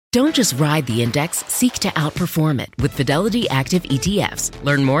Don't just ride the index, seek to outperform it with Fidelity Active ETFs.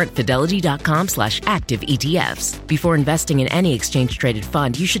 Learn more at fidelity.com/active ETFs. Before investing in any exchange-traded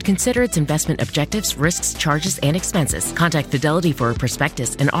fund, you should consider its investment objectives, risks, charges, and expenses. Contact Fidelity for a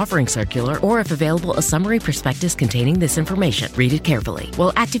prospectus, an offering circular, or if available, a summary prospectus containing this information. Read it carefully.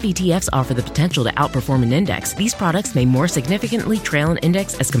 While active ETFs offer the potential to outperform an index, these products may more significantly trail an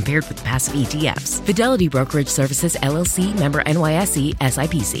index as compared with passive ETFs. Fidelity Brokerage Services, LLC, member NYSE,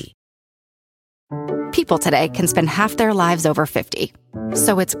 SIPC. People today can spend half their lives over 50.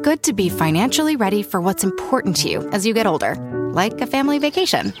 So it's good to be financially ready for what's important to you as you get older, like a family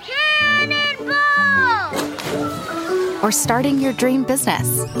vacation. Cannonball! Or starting your dream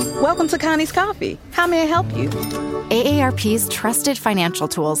business. Welcome to Connie's Coffee. How may I help you? AARP's trusted financial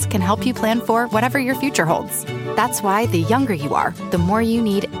tools can help you plan for whatever your future holds. That's why the younger you are, the more you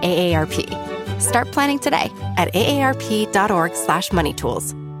need AARP. Start planning today at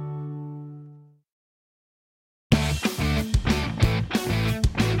aarp.org/moneytools.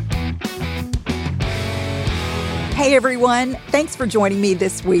 Hey everyone, thanks for joining me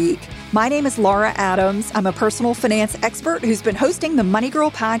this week. My name is Laura Adams. I'm a personal finance expert who's been hosting the Money Girl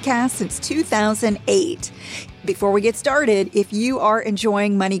podcast since 2008. Before we get started, if you are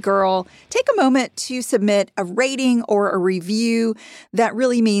enjoying Money Girl, take a moment to submit a rating or a review. That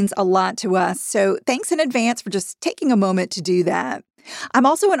really means a lot to us. So thanks in advance for just taking a moment to do that. I'm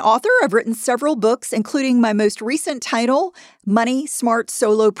also an author. I've written several books, including my most recent title, Money Smart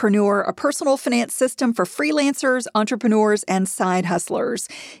Solopreneur, a personal finance system for freelancers, entrepreneurs, and side hustlers.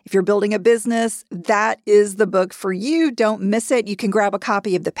 If you're building a business, that is the book for you. Don't miss it. You can grab a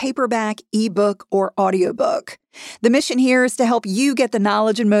copy of the paperback, ebook, or audiobook. The mission here is to help you get the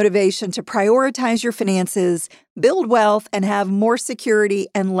knowledge and motivation to prioritize your finances, build wealth, and have more security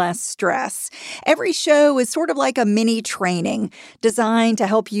and less stress. Every show is sort of like a mini training designed to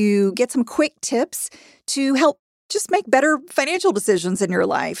help you get some quick tips to help just make better financial decisions in your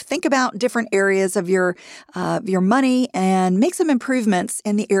life. Think about different areas of your money and make some improvements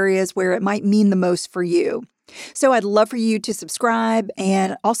in the areas where it might mean the most for you. So I'd love for you to subscribe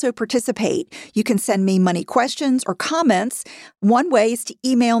and also participate. You can send me money questions or comments. One way is to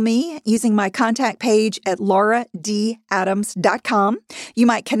email me using my contact page at lauradadams.com. You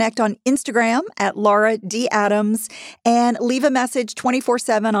might connect on Instagram at lauradadams and leave a message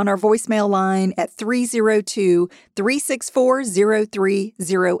 24/7 on our voicemail line at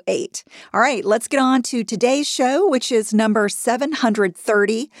 302-364-0308. All right, let's get on to today's show, which is number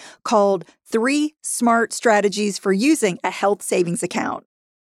 730, called 3 Smart Strategies for Using a Health Savings Account.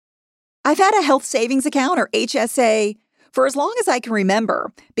 I've had a health savings account, or HSA, for as long as I can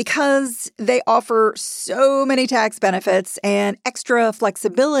remember because they offer so many tax benefits and extra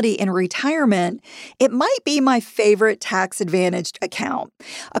flexibility in retirement. It might be my favorite tax-advantaged account.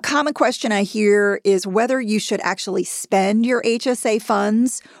 A common question I hear is whether you should actually spend your HSA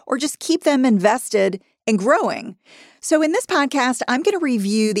funds or just keep them invested and growing. So in this podcast, I'm going to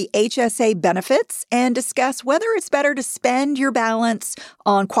review the HSA benefits and discuss whether it's better to spend your balance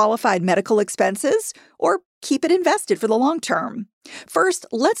on qualified medical expenses or keep it invested for the long term. First,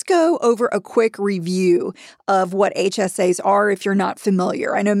 let's go over a quick review of what HSAs are if you're not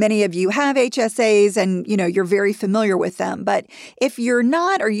familiar. I know many of you have HSAs and, you're very familiar with them. But if you're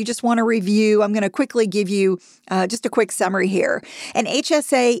not or you just want to review, I'm going to quickly give you just a quick summary here. An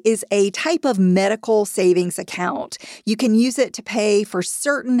HSA is a type of medical savings account. You can use it to pay for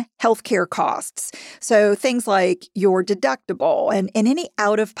certain healthcare costs. So things like your deductible and any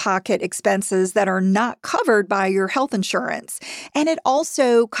out-of-pocket expenses that are not covered by your health insurance. And it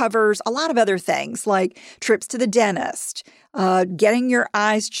also covers a lot of other things like trips to the dentist, getting your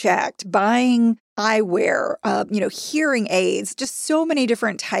eyes checked, buying eyewear, hearing aids. Just so many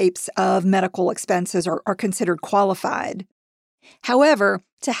different types of medical expenses are considered qualified. However,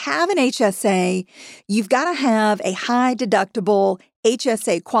 to have an HSA, you've got to have a high deductible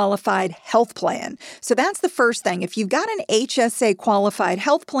HSA qualified health plan. So that's the first thing. If you've got an HSA qualified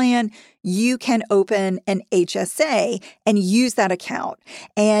health plan, you can open an HSA and use that account.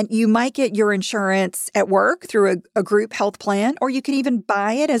 And you might get your insurance at work through a group health plan, or you can even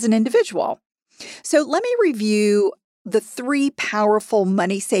buy it as an individual. So let me review the 3 powerful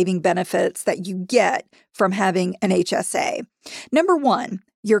money-saving benefits that you get from having an HSA. Number 1,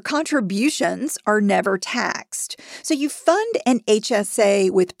 your contributions are never taxed. So you fund an HSA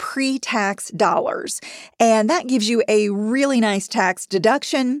with pre-tax dollars, and that gives you a really nice tax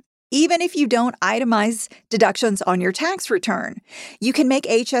deduction, even if you don't itemize deductions on your tax return. You can make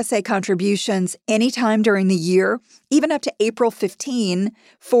HSA contributions anytime during the year, even up to April 15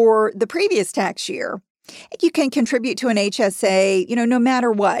 for the previous tax year. You can contribute to an HSA, no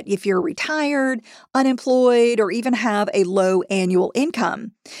matter what, if you're retired, unemployed, or even have a low annual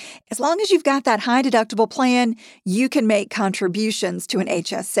income. As long as you've got that high deductible plan, you can make contributions to an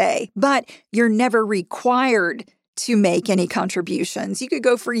HSA, but you're never required to make any contributions. You could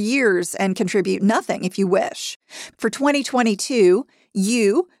go for years and contribute nothing if you wish. For 2022,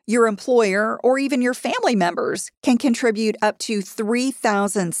 you, your employer, or even your family members can contribute up to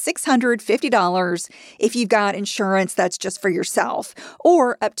 $3,650 if you've got insurance that's just for yourself,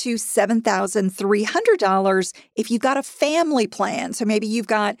 or up to $7,300 if you've got a family plan. So maybe you've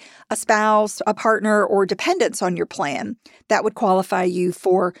got a spouse, a partner, or dependents on your plan. That would qualify you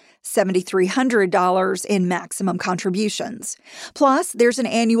for $7,300 in maximum contributions. Plus, there's an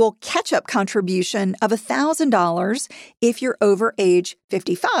annual catch-up contribution of $1,000 if you're over age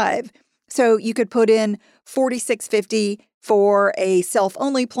 55. So you could put in $4,650 for a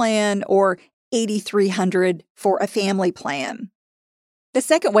self-only plan or $8,300 for a family plan. The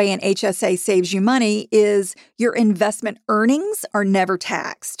second way an HSA saves you money is your investment earnings are never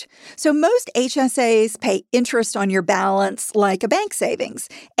taxed. So most HSAs pay interest on your balance like a bank savings,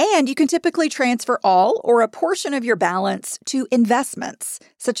 and you can typically transfer all or a portion of your balance to investments,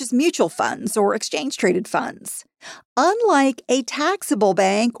 such as mutual funds or exchange-traded funds. Unlike a taxable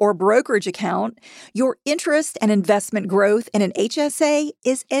bank or brokerage account, your interest and investment growth in an HSA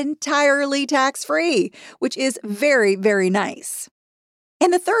is entirely tax-free, which is very, very nice.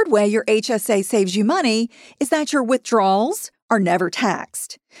 And the third way your HSA saves you money is that your withdrawals are never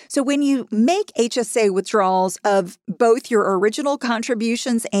taxed. So when you make HSA withdrawals of both your original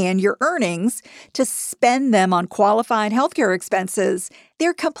contributions and your earnings to spend them on qualified healthcare expenses,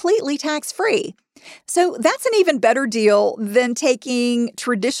 they're completely tax-free. So that's an even better deal than taking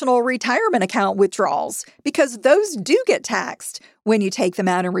traditional retirement account withdrawals, because those do get taxed when you take them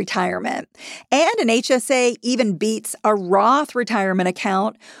out in retirement. And an HSA even beats a Roth retirement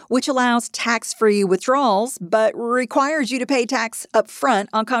account, which allows tax-free withdrawals, but requires you to pay tax up front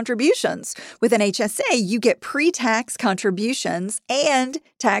on contributions. With an HSA, you get pre-tax contributions and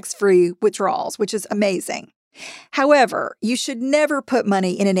tax-free withdrawals, which is amazing. However, you should never put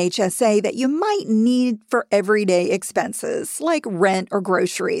money in an HSA that you might need for everyday expenses, like rent or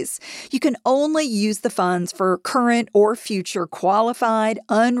groceries. You can only use the funds for current or future qualified,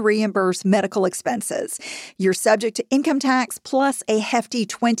 unreimbursed medical expenses. You're subject to income tax plus a hefty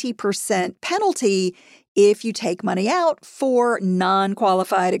 20% penalty if you take money out for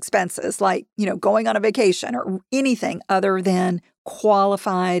non-qualified expenses, like, going on a vacation or anything other than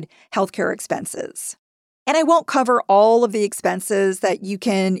qualified healthcare expenses. And I won't cover all of the expenses that you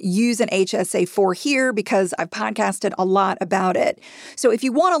can use an HSA for here because I've podcasted a lot about it. So if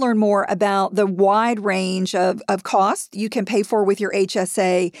you want to learn more about the wide range of costs you can pay for with your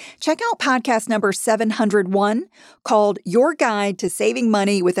HSA, check out podcast number 701 called Your Guide to Saving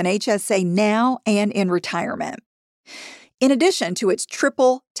Money with an HSA Now and in Retirement. In addition to its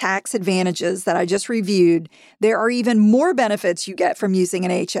triple tax advantages that I just reviewed, there are even more benefits you get from using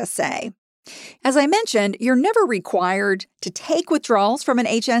an HSA. As I mentioned, you're never required to take withdrawals from an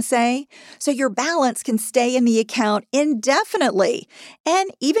HSA, so your balance can stay in the account indefinitely and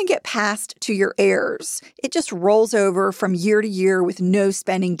even get passed to your heirs. It just rolls over from year to year with no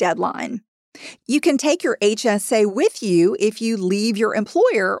spending deadline. You can take your HSA with you if you leave your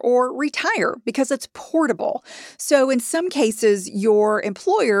employer or retire because it's portable. So in some cases, your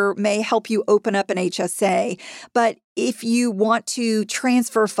employer may help you open up an HSA, but if you want to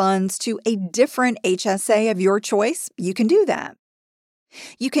transfer funds to a different HSA of your choice, you can do that.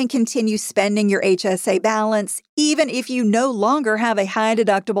 You can continue spending your HSA balance even if you no longer have a high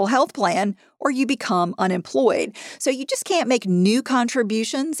deductible health plan or you become unemployed. So you just can't make new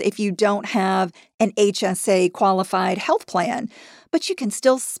contributions if you don't have an HSA qualified health plan. But you can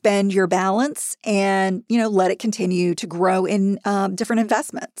still spend your balance and, let it continue to grow in different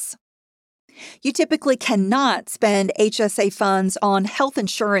investments. You typically cannot spend HSA funds on health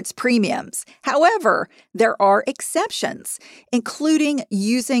insurance premiums. However, there are exceptions, including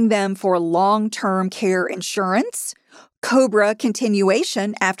using them for long-term care insurance, COBRA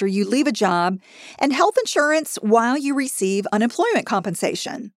continuation after you leave a job, and health insurance while you receive unemployment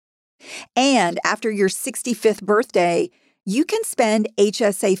compensation. And after your 65th birthday, you can spend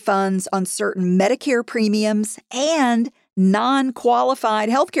HSA funds on certain Medicare premiums and non-qualified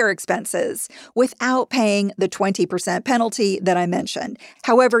healthcare expenses without paying the 20% penalty that I mentioned.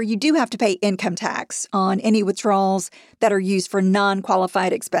 However, you do have to pay income tax on any withdrawals that are used for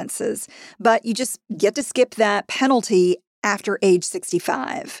non-qualified expenses, but you just get to skip that penalty after age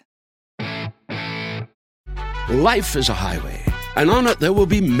 65. Life is a highway, and on it there will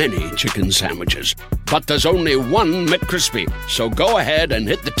be many chicken sandwiches. But there's only one McCrispy. So go ahead and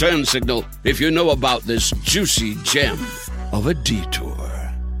hit the turn signal if you know about this juicy gem of a detour.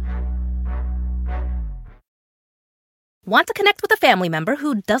 Want to connect with a family member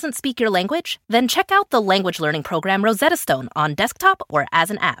who doesn't speak your language? Then check out the language learning program Rosetta Stone on desktop or as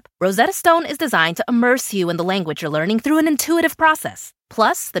an app. Rosetta Stone is designed to immerse you in the language you're learning through an intuitive process.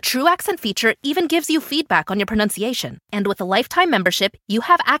 Plus, the True Accent feature even gives you feedback on your pronunciation. And with a lifetime membership, you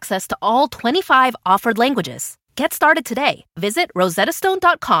have access to all 25 offered languages. Get started today. Visit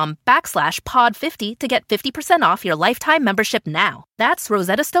rosettastone.com/pod50 to get 50% off your lifetime membership now. That's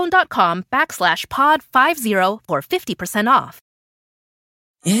rosettastone.com/pod50 for 50% off.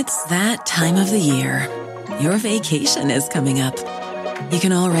 It's that time of the year. Your vacation is coming up. You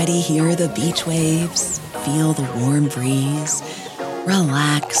can already hear the beach waves, feel the warm breeze,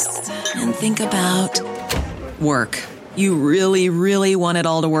 relax, and think about work. You really, really want it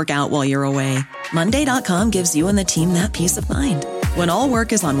all to work out while you're away. Monday.com gives you and the team that peace of mind. When all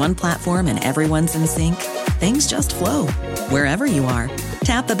work is on one platform and everyone's in sync, things just flow. Wherever you are,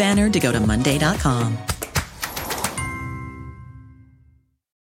 tap the banner to go to Monday.com.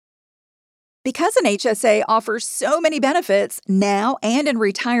 Because an HSA offers so many benefits now and in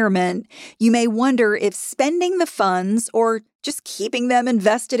retirement, you may wonder if spending the funds or just keeping them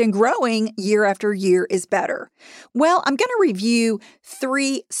invested and growing year after year is better. Well, I'm going to review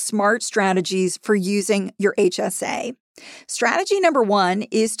 3 smart strategies for using your HSA. Strategy number 1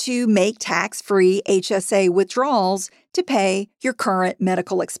 is to make tax-free HSA withdrawals to pay your current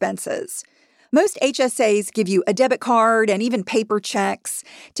medical expenses. Most HSAs give you a debit card and even paper checks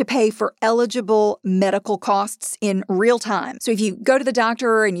to pay for eligible medical costs in real time. So if you go to the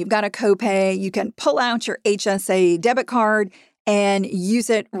doctor and you've got a copay, you can pull out your HSA debit card and use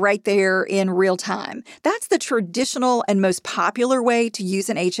it right there in real time. That's the traditional and most popular way to use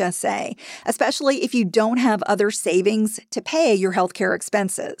an HSA, especially if you don't have other savings to pay your healthcare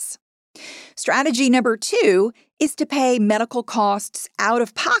expenses. Strategy number 2 is to pay medical costs out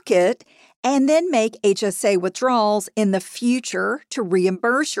of pocket and then make HSA withdrawals in the future to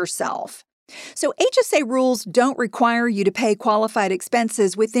reimburse yourself. So HSA rules don't require you to pay qualified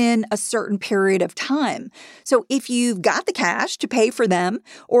expenses within a certain period of time. So if you've got the cash to pay for them,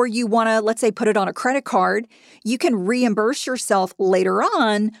 or you want to, let's say, put it on a credit card, you can reimburse yourself later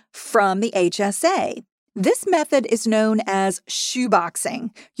on from the HSA. This method is known as shoeboxing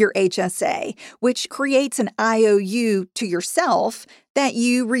your HSA, which creates an IOU to yourself that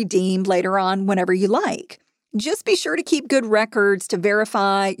you redeem later on whenever you like. Just be sure to keep good records to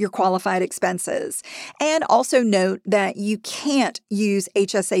verify your qualified expenses. And also note that you can't use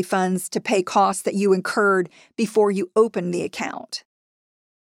HSA funds to pay costs that you incurred before you open the account.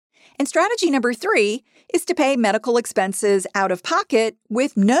 And strategy number 3 is to pay medical expenses out of pocket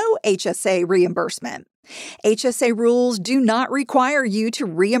with no HSA reimbursement. HSA rules do not require you to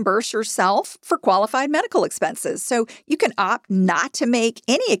reimburse yourself for qualified medical expenses, so you can opt not to make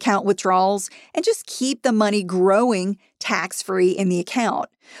any account withdrawals and just keep the money growing tax-free in the account.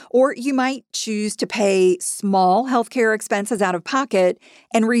 Or you might choose to pay small healthcare expenses out of pocket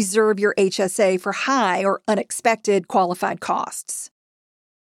and reserve your HSA for high or unexpected qualified costs.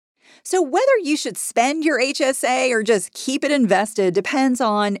 So whether you should spend your HSA or just keep it invested depends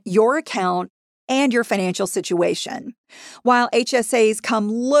on your account and your financial situation. While HSAs come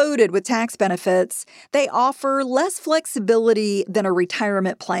loaded with tax benefits, they offer less flexibility than a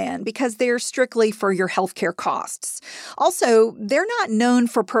retirement plan because they're strictly for your healthcare costs. Also, they're not known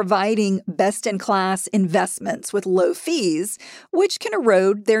for providing best-in-class investments with low fees, which can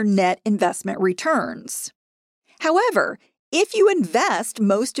erode their net investment returns. However, if you invest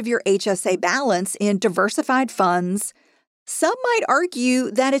most of your HSA balance in diversified funds, some might argue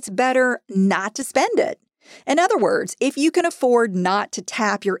that it's better not to spend it. In other words, if you can afford not to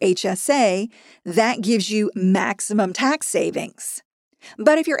tap your HSA, that gives you maximum tax savings.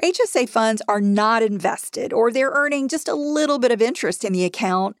 But if your HSA funds are not invested or they're earning just a little bit of interest in the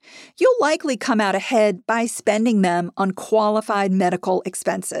account, you'll likely come out ahead by spending them on qualified medical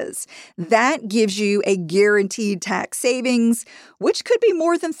expenses. That gives you a guaranteed tax savings, which could be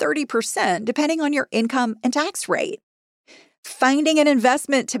more than 30% depending on your income and tax rate. Finding an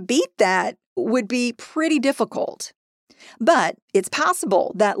investment to beat that would be pretty difficult. But it's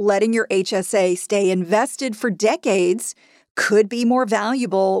possible that letting your HSA stay invested for decades could be more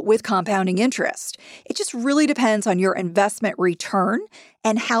valuable with compounding interest. It just really depends on your investment return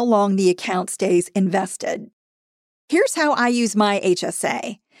and how long the account stays invested. Here's how I use my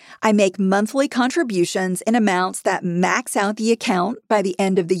HSA. I make monthly contributions in amounts that max out the account by the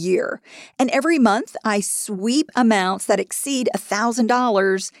end of the year. And every month, I sweep amounts that exceed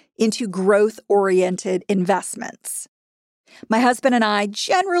 $1,000 into growth-oriented investments. My husband and I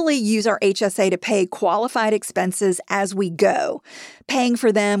generally use our HSA to pay qualified expenses as we go. Paying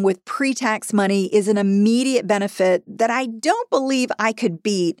for them with pre-tax money is an immediate benefit that I don't believe I could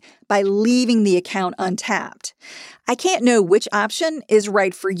beat by leaving the account untapped. I can't know which option is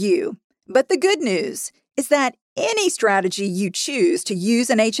right for you, but the good news is that any strategy you choose to use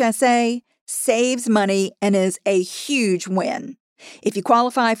an HSA saves money and is a huge win. If you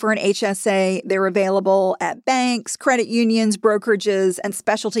qualify for an HSA, they're available at banks, credit unions, brokerages, and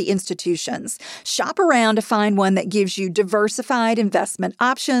specialty institutions. Shop around to find one that gives you diversified investment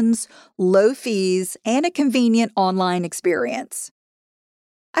options, low fees, and a convenient online experience.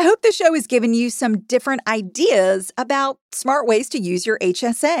 I hope the show has given you some different ideas about smart ways to use your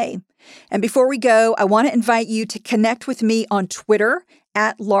HSA. And before we go, I want to invite you to connect with me on Twitter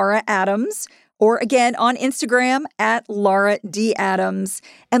at Laura Adams, or again on Instagram at Laura D. Adams.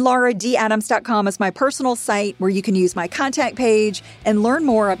 And LauraDAdams.com is my personal site where you can use my contact page and learn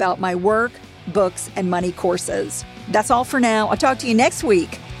more about my work, books, and money courses. That's all for now. I'll talk to you next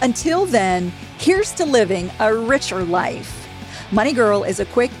week. Until then, here's to living a richer life. Money Girl is a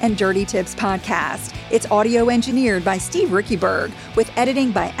quick and dirty tips podcast. It's audio engineered by Steve Rickyberg with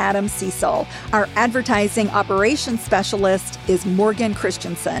editing by Adam Cecil. Our advertising operations specialist is Morgan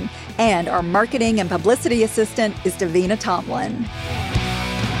Christensen, and our marketing and publicity assistant is Davina Tomlin.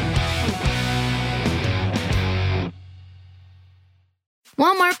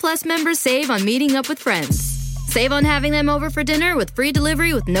 Walmart Plus members save on meeting up with friends. Save on having them over for dinner with free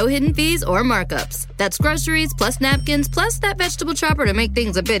delivery with no hidden fees or markups. That's groceries, plus napkins, plus that vegetable chopper to make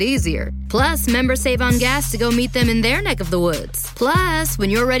things a bit easier. Plus, members save on gas to go meet them in their neck of the woods. Plus, when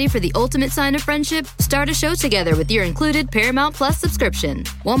you're ready for the ultimate sign of friendship, start a show together with your included Paramount Plus subscription.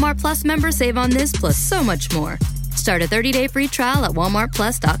 Walmart Plus members save on this plus so much more. Start a 30-day free trial at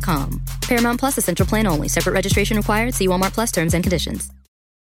walmartplus.com. Paramount Plus Essential Plan only. Separate registration required. See Walmart Plus terms and conditions.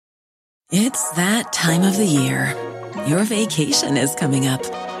 It's that time of the year. Your vacation is coming up.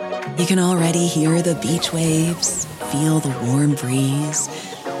 You can already hear the beach waves, feel the warm breeze,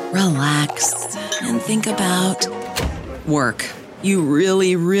 relax, and think about work. You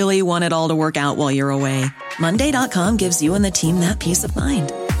really, really want it all to work out while you're away. Monday.com gives you and the team that peace of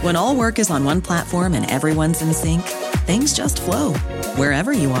mind. When all work is on one platform and everyone's in sync, things just flow.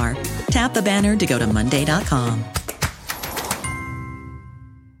 Wherever you are, tap the banner to go to Monday.com.